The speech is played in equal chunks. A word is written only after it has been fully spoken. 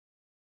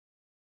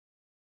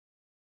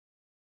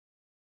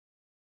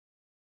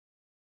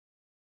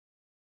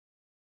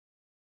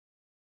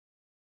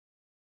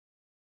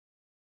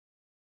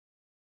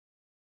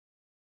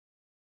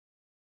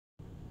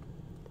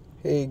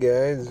Hey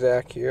guys,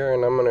 Zach here,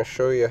 and I'm going to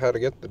show you how to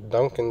get the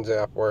Dunkin's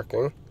app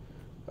working.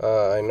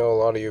 I know a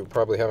lot of you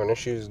probably having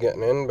issues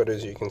getting in, but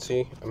as you can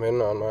see, I'm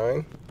in on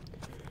mine.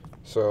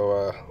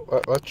 So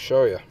let's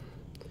show you.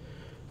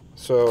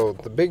 So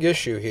the big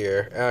issue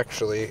here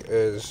actually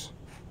is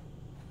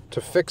to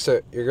fix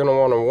it, you're going to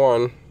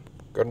want to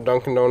go to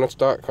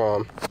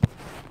dunkindonuts.com.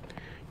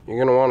 You're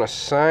going to want to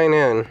sign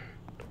in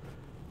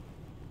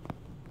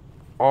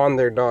on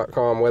their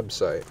 .com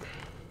website.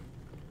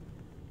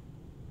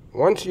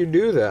 Once you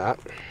do that,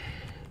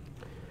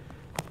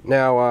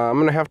 now I'm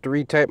going to have to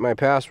retype my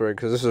password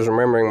because this is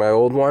remembering my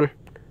old one.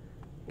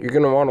 You're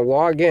going to want to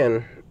log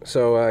in,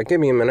 so give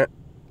me a minute.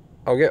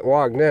 I'll get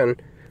logged in,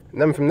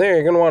 and then from there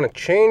you're going to want to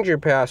change your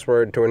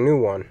password to a new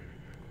one.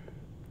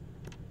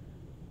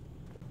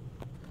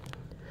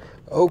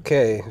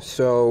 Okay,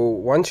 so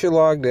once you're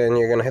logged in,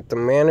 you're going to hit the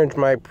Manage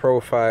My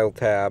Profile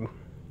tab,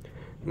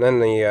 and then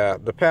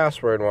the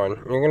password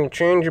one. You're going to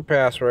change your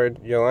password.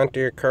 You'll enter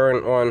your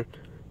current one,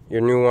 your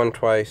new one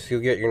twice.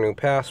 You'll get your new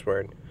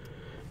password.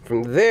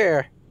 From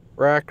there,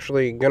 we're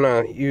actually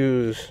gonna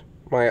use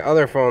my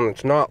other phone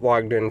that's not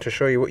logged in to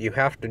show you what you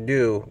have to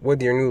do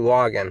with your new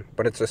login.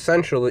 But it's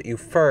essential that you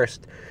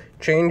first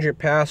change your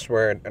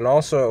password, and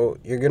also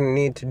you're gonna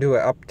need to do it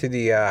up to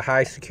the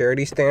high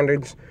security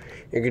standards.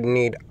 You're gonna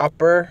need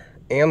upper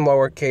and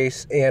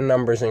lowercase and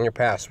numbers in your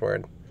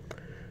password.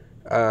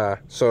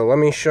 So let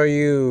me show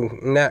you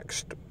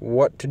next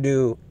what to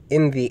do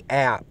in the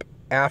app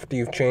after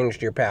you've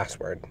changed your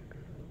password.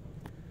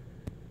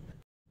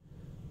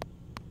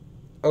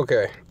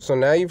 Okay, so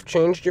now you've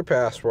changed your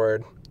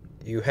password.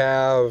 You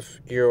have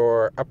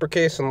your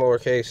uppercase and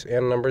lowercase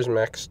and numbers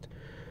mixed.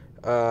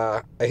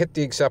 I hit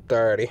the accept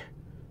already.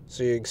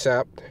 So you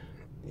accept.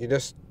 You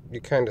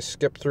kind of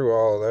skip through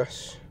all of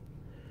this.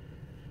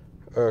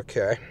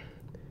 Okay.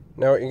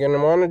 Now what you're going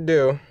to want to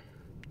do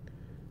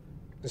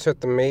is hit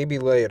the maybe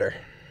later.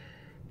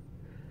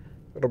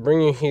 It'll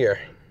bring you here.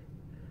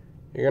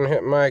 You're going to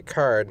hit my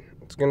card.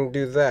 It's going to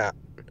do that.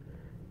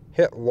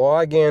 Hit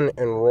login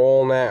and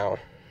roll now.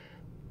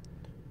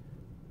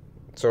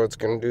 So it's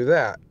going to do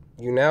that.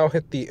 You now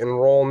hit the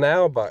enroll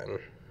now button.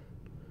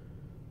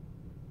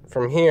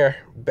 From here,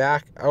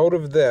 back out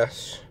of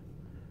this.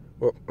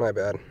 Whoop, my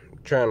bad. I'm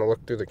trying to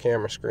look through the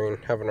camera screen,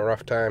 having a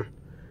rough time.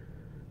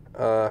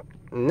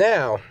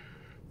 Now,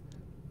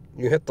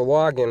 you hit the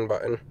login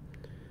button.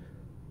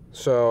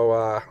 So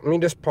let me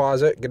just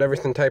pause it, get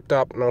everything typed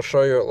up, and I'll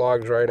show you it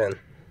logs right in.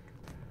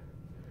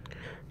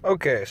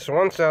 Okay, so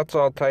once that's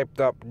all typed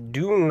up,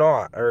 do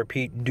not, I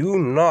repeat, do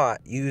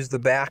not use the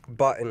back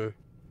button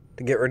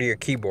to get rid of your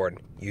keyboard.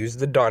 Use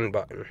the done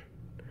button.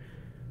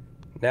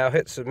 Now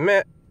hit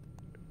submit,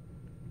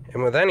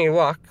 and with any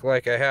luck,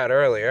 like I had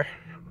earlier,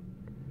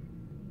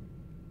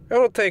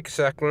 it'll take a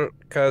second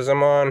because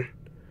I'm on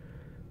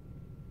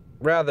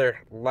rather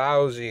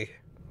lousy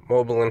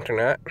mobile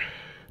internet.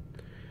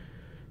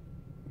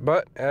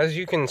 But as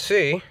you can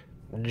see,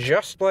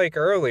 just like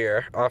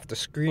earlier off the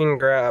screen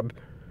grab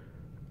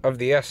of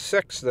the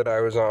S6 that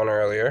I was on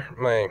earlier,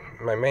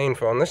 my main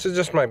phone, this is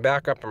just my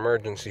backup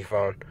emergency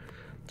phone.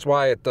 That's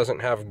why it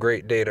doesn't have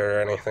great data or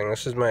anything.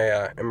 This is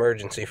my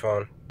emergency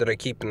phone that I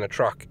keep in the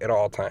truck at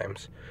all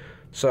times.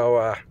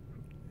 So,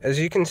 as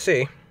you can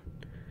see,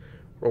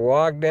 we're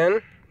logged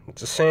in.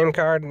 It's the same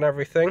card and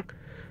everything.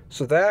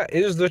 So that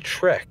is the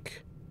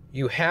trick.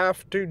 You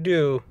have to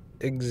do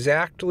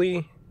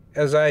exactly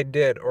as I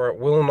did, or it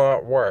will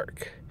not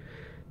work.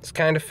 It's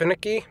kind of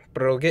finicky,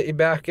 but it'll get you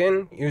back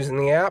in using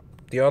the app.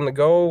 The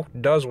on-the-go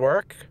does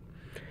work.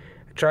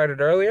 I tried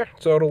it earlier,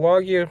 so it'll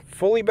log you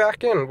fully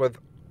back in with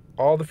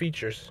all the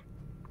features.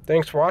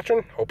 Thanks for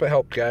watching. Hope it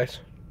helped, guys.